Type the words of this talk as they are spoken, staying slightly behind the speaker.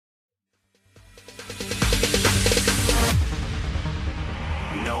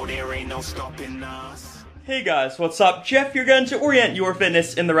no stopping us. Hey guys, what's up? Jeff here again to orient your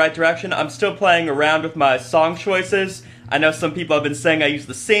fitness in the right direction. I'm still playing around with my song choices. I know some people have been saying I use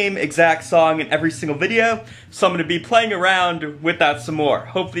the same exact song in every single video, so I'm going to be playing around with that some more.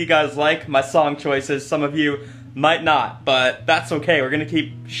 Hopefully you guys like my song choices. Some of you might not, but that's okay. We're going to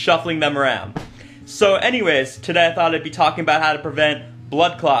keep shuffling them around. So anyways, today I thought I'd be talking about how to prevent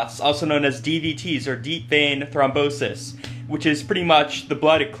blood clots, also known as DVTs or deep vein thrombosis, which is pretty much the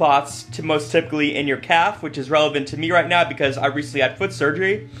blood it clots most typically in your calf, which is relevant to me right now because I recently had foot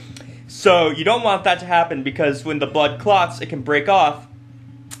surgery. So you don't want that to happen because when the blood clots, it can break off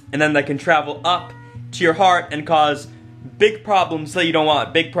and then that can travel up to your heart and cause big problems that you don't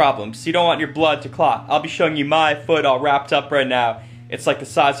want, big problems. You don't want your blood to clot. I'll be showing you my foot all wrapped up right now. It's like the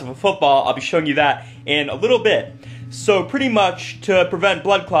size of a football. I'll be showing you that in a little bit. So pretty much to prevent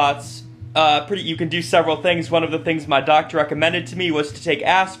blood clots, you can do several things. One of the things my doctor recommended to me was to take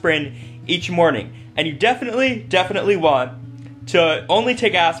aspirin each morning. And you definitely want to only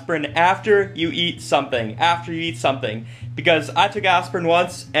take aspirin after you eat something, because I took aspirin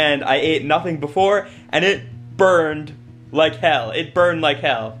once and I ate nothing before and it burned like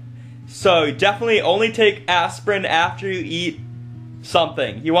hell. So definitely only take aspirin after you eat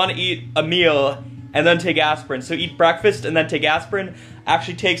something. You want to eat a meal and then take aspirin. So eat breakfast and then take aspirin.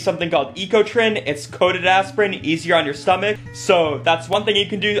 Actually take something called Ecotrin. It's coated aspirin, easier on your stomach. So that's one thing you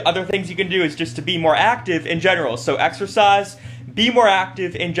can do. Other things you can do is just to be more active in general. So exercise, be more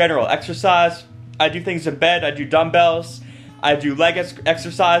active in general. Exercise, I do things in bed, I do dumbbells, I do leg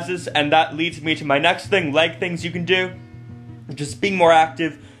exercises, and that leads me to my next thing, leg things you can do. Just being more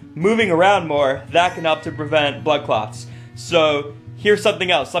active, moving around more, that can help to prevent blood clots. So here's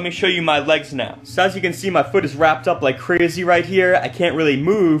something else. Let me show you my legs now. So as you can see, my foot is wrapped up like crazy right here. I can't really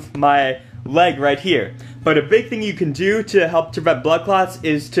move my leg right here. But a big thing you can do to help to prevent blood clots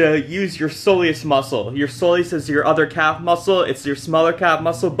is to use your soleus muscle. Your soleus is your other calf muscle. It's your smaller calf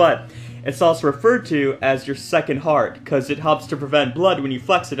muscle, but it's also referred to as your second heart because it helps to prevent blood. When you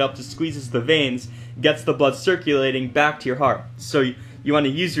flex it up, it squeezes the veins, gets the blood circulating back to your heart. So you want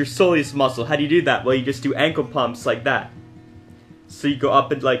to use your soleus muscle. How do you do that? Well, you just do ankle pumps like that. So you go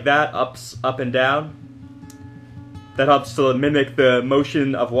up and like that, up and down. That helps to mimic the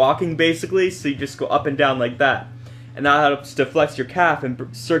motion of walking basically, so you just go up and down like that. And that helps to flex your calf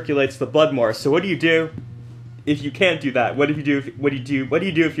and circulates the blood more. So what do you do if you can't do that? What do you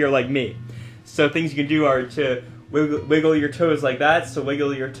do if you're like me? So things you can do are to wiggle your toes like that. So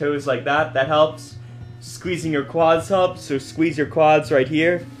wiggle your toes like that, that helps. Squeezing your quads helps, so squeeze your quads right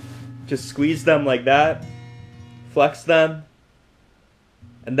here. Just squeeze them like that. Flex them.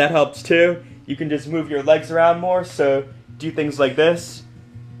 And that helps too. You can just move your legs around more, so do things like this.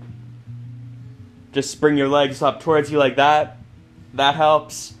 Just bring your legs up towards you like that. That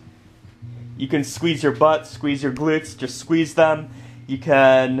helps. You can squeeze your butt, squeeze your glutes, just squeeze them. You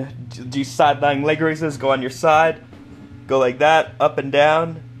can do side lying leg raises, go on your side. Go like that, up and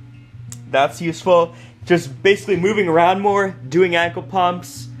down. That's useful. Just basically moving around more, doing ankle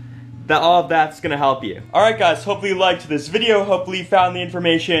pumps. All of that's going to help you. Alright guys, hopefully you liked this video, hopefully you found the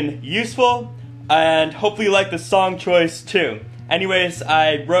information useful, and hopefully you liked the song choice too. Anyways,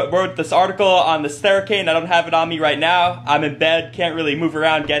 I wrote this article on the Theracane. I don't have it on me right now. I'm in bed, can't really move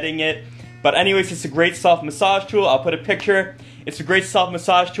around getting it. But anyways, it's a great self-massage tool. I'll put a picture. It's a great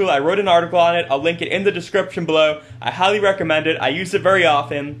self-massage tool. I wrote an article on it. I'll link it in the description below. I highly recommend it. I use it very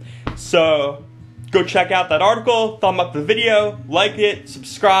often. So go check out that article, thumb up the video, like it,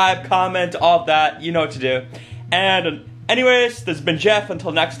 subscribe, comment, all of that. You know what to do. And anyways, this has been Jeff.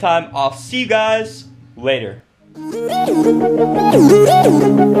 Until next time, I'll see you guys later.